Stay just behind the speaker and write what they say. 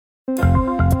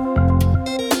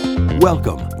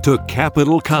Welcome to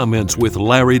Capital Comments with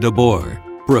Larry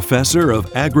DeBoer, Professor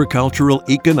of Agricultural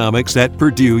Economics at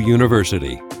Purdue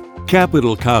University.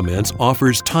 Capital Comments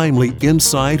offers timely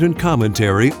insight and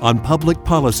commentary on public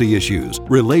policy issues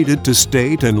related to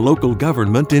state and local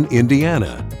government in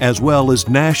Indiana, as well as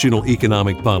national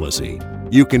economic policy.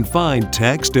 You can find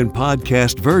text and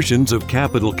podcast versions of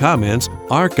Capital Comments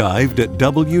archived at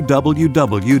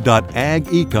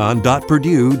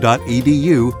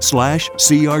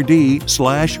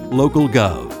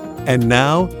www.agecon.purdue.edu/crd/localgov. And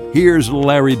now, here's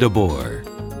Larry DeBoer.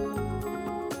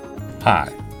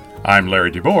 Hi, I'm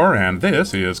Larry DeBoer, and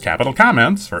this is Capital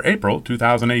Comments for April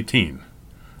 2018.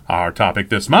 Our topic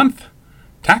this month,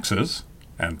 taxes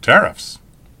and tariffs.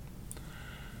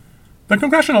 The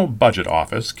Congressional Budget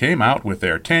Office came out with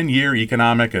their 10-year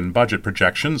economic and budget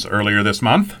projections earlier this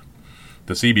month.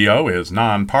 The CBO is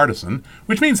nonpartisan,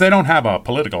 which means they don't have a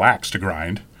political axe to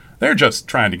grind. They're just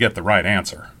trying to get the right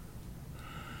answer.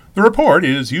 The report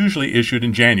is usually issued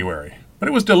in January, but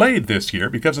it was delayed this year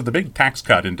because of the big tax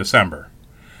cut in December.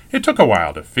 It took a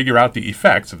while to figure out the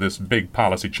effects of this big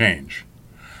policy change.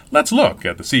 Let's look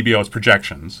at the CBO's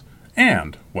projections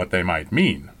and what they might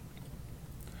mean.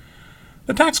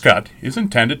 The tax cut is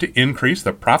intended to increase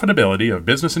the profitability of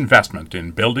business investment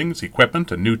in buildings,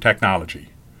 equipment, and new technology.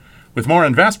 With more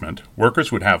investment,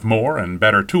 workers would have more and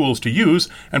better tools to use,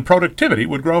 and productivity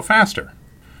would grow faster.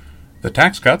 The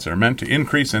tax cuts are meant to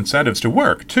increase incentives to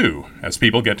work, too, as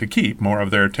people get to keep more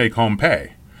of their take-home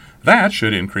pay. That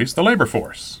should increase the labor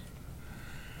force.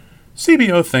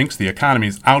 CBO thinks the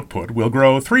economy's output will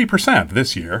grow 3%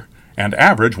 this year and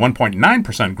average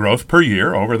 1.9% growth per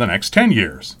year over the next 10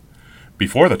 years.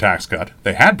 Before the tax cut,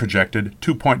 they had projected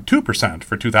 2.2%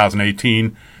 for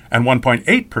 2018 and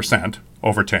 1.8%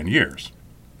 over 10 years.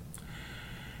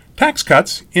 Tax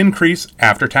cuts increase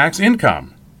after-tax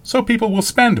income, so people will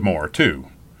spend more, too.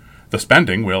 The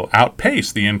spending will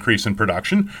outpace the increase in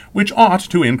production, which ought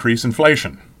to increase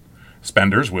inflation.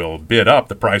 Spenders will bid up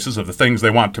the prices of the things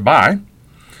they want to buy.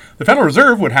 The Federal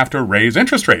Reserve would have to raise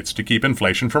interest rates to keep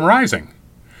inflation from rising.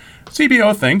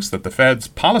 CBO thinks that the Fed's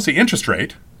policy interest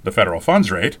rate, the federal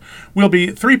funds rate, will be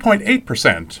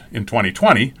 3.8% in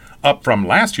 2020, up from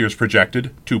last year's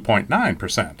projected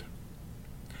 2.9%.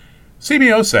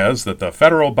 CBO says that the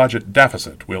federal budget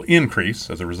deficit will increase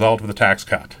as a result of the tax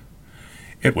cut.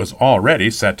 It was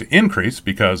already set to increase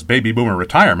because baby boomer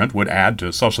retirement would add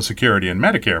to Social Security and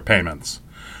Medicare payments.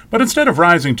 But instead of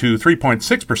rising to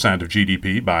 3.6% of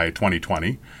GDP by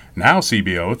 2020, now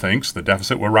CBO thinks the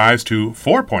deficit will rise to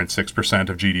 4.6%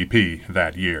 of GDP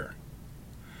that year.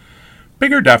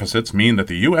 Bigger deficits mean that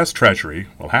the U.S. Treasury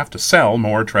will have to sell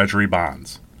more Treasury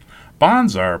bonds.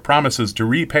 Bonds are promises to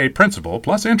repay principal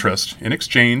plus interest in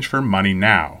exchange for money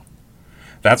now.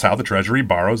 That's how the Treasury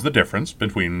borrows the difference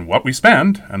between what we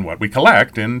spend and what we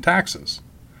collect in taxes.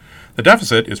 The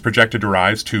deficit is projected to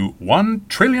rise to $1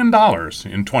 trillion in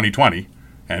 2020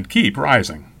 and keep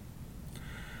rising.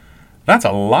 That's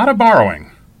a lot of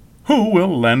borrowing. Who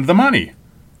will lend the money?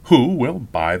 Who will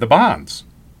buy the bonds?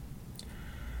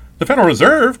 The Federal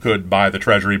Reserve could buy the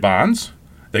Treasury bonds.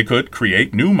 They could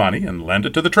create new money and lend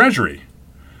it to the Treasury.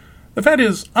 The Fed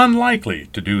is unlikely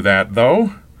to do that,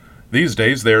 though. These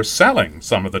days they're selling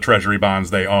some of the Treasury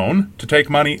bonds they own to take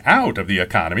money out of the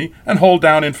economy and hold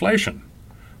down inflation.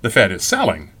 The Fed is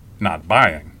selling, not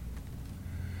buying.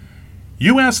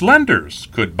 U.S. lenders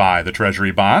could buy the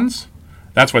Treasury bonds.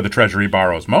 That's why the Treasury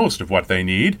borrows most of what they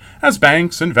need, as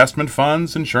banks, investment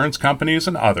funds, insurance companies,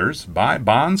 and others buy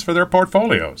bonds for their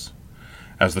portfolios.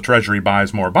 As the Treasury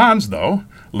buys more bonds, though,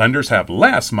 lenders have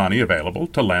less money available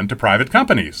to lend to private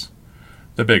companies.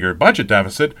 The bigger budget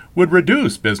deficit would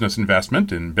reduce business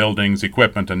investment in buildings,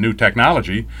 equipment, and new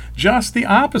technology, just the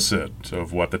opposite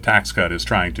of what the tax cut is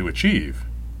trying to achieve.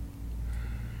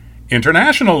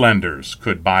 International lenders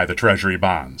could buy the Treasury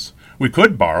bonds. We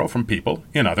could borrow from people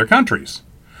in other countries.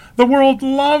 The world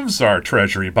loves our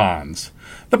Treasury bonds.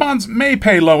 The bonds may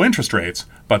pay low interest rates,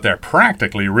 but they're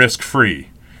practically risk-free.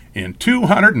 In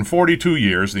 242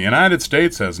 years, the United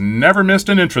States has never missed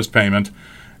an interest payment,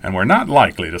 and we're not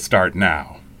likely to start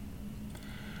now.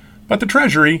 But the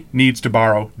Treasury needs to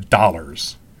borrow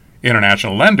dollars.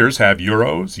 International lenders have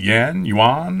euros, yen,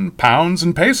 yuan, pounds,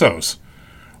 and pesos.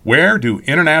 Where do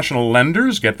international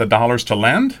lenders get the dollars to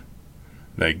lend?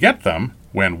 They get them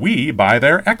when we buy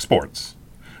their exports.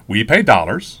 We pay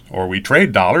dollars, or we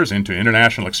trade dollars into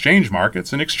international exchange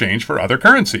markets in exchange for other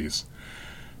currencies.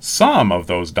 Some of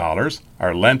those dollars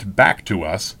are lent back to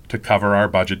us to cover our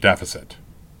budget deficit.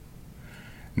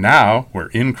 Now we're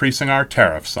increasing our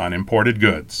tariffs on imported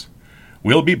goods.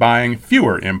 We'll be buying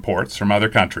fewer imports from other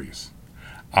countries.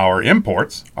 Our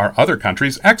imports are other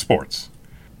countries' exports.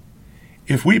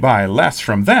 If we buy less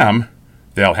from them,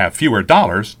 they'll have fewer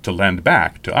dollars to lend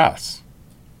back to us.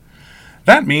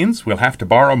 That means we'll have to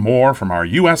borrow more from our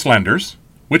U.S. lenders,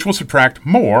 which will subtract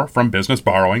more from business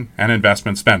borrowing and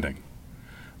investment spending.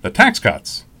 The tax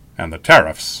cuts and the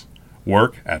tariffs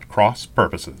work at cross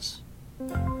purposes.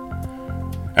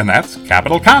 And that's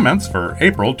Capital Comments for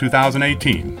April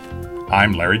 2018.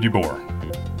 I'm Larry DeBoer.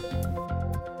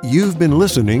 You've been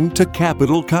listening to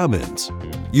Capital Comments.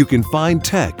 You can find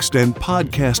text and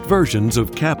podcast versions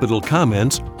of Capital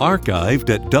Comments archived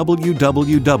at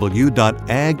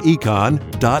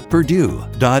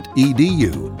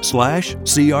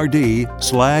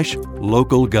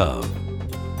www.agecon.purdue.edu/crd/localgov.